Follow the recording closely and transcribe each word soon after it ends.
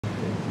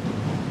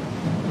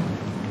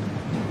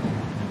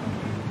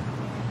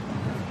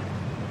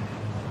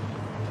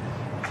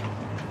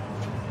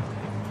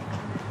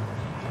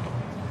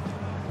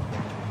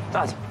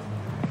Dad.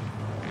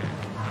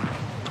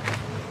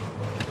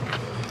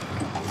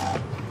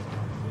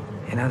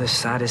 You know the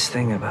saddest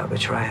thing about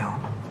betrayal?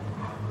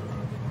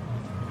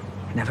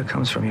 It never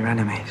comes from your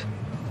enemies.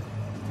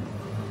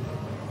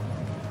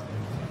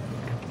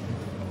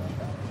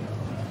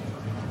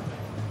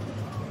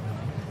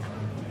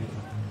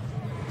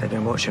 They've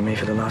been watching me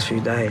for the last few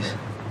days.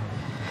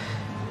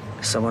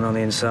 Someone on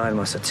the inside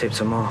must have tipped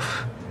them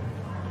off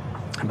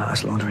about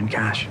us laundering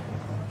cash.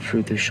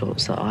 Through the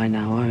shots that I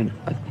now own,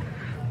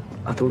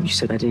 I thought you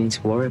said I didn't need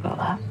to worry about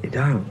that. You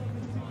don't.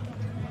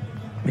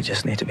 We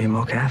just need to be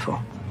more careful.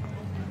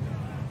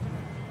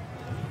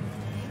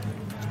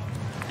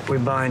 We're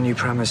buying new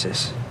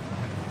premises.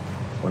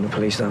 One the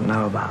police don't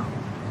know about.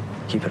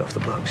 Keep it off the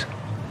books.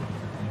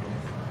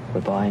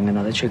 We're buying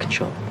another chicken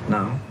shop.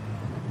 No.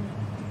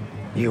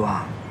 You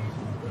are.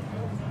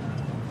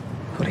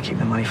 Got to keep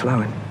the money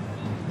flowing.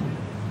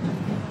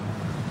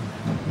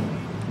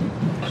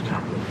 Let's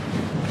go.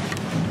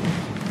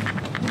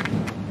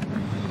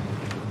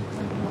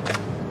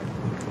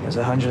 There's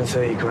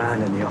 130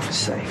 grand in the office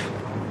safe.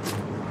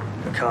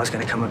 The car's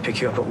going to come and pick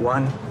you up at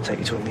 1, take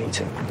you to a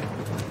meeting.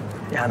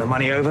 You hand the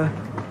money over,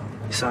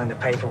 you sign the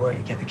paperwork,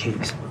 you get the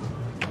keys.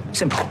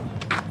 Simple.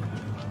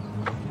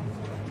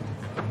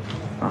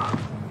 Oh,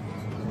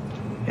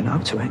 you're not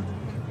up to it.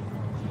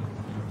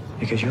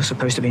 Because you're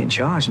supposed to be in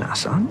charge now,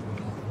 son.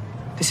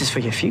 This is for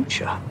your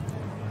future.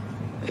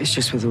 It's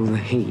just with all the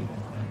heat.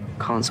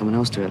 Can't someone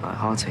else do it like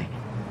Harty?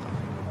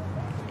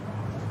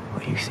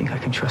 What, you think I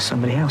can trust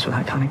somebody else with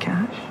that kind of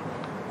cash?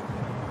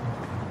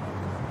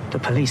 The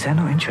police, they're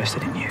not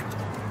interested in you.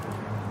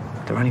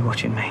 They're only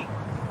watching me.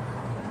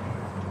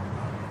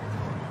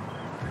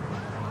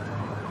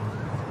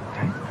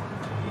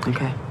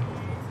 Okay.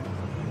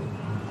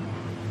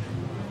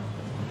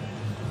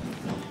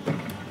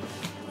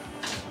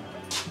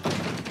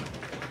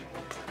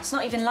 It's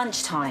not even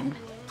lunchtime.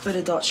 Bit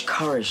of Dutch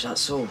courage,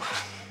 that's all.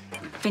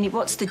 Vinny,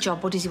 what's the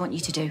job? What does he want you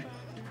to do?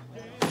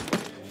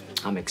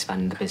 I'm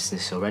expanding the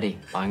business already,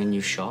 buying a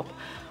new shop.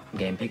 I'm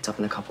getting picked up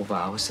in a couple of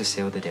hours to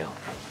seal the deal.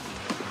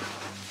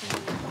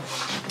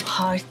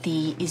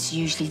 Harty is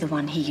usually the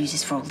one he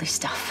uses for all this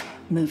stuff,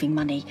 moving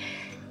money.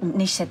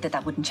 Nish said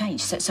that wouldn't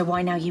change, so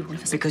why now you all of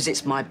a sudden? Because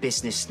it's my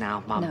business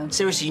now, Mum. No.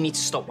 Seriously, you need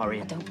to stop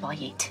worrying. I don't buy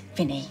it,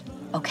 Vinny.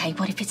 OK,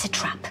 what if it's a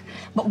trap?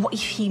 But what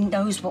if he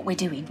knows what we're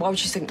doing? Why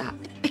would you think that?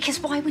 Because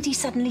why would he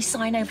suddenly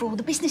sign over all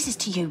the businesses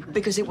to you?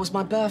 Because it was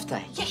my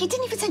birthday. Yeah, he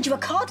didn't even send you a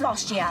card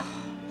last year.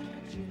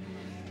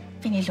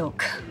 Vinny,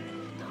 look,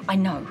 I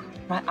know,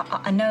 right?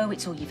 I know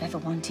it's all you've ever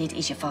wanted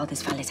is your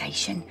father's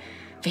validation,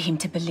 for him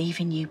to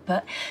believe in you,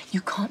 but you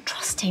can't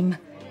trust him.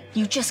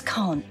 You just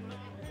can't.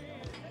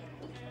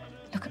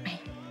 Look at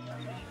me.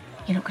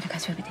 You're not going to go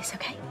through with this,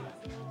 OK?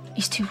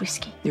 It's too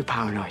risky. You're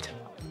paranoid.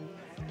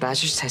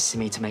 Dad's just testing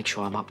me to make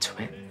sure I'm up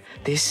to it.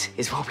 This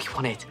is what we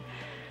wanted.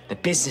 The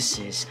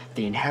businesses,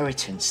 the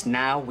inheritance.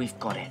 Now we've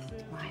got it.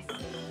 Right.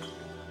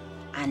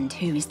 And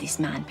who is this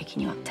man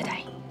picking you up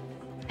today?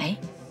 Eh?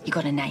 You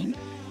got a name?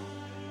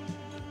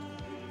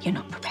 You're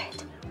not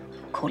prepared.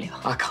 Call it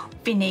off. I can't.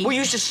 Vinny. Will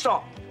you just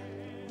stop?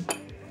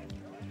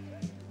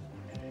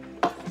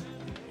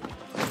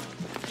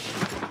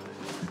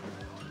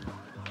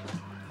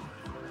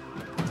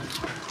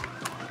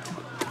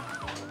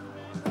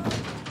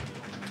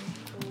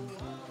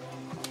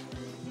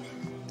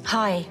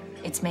 Hi,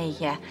 it's me,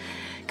 yeah.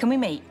 Can we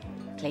meet,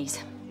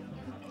 please?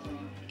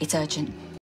 It's urgent.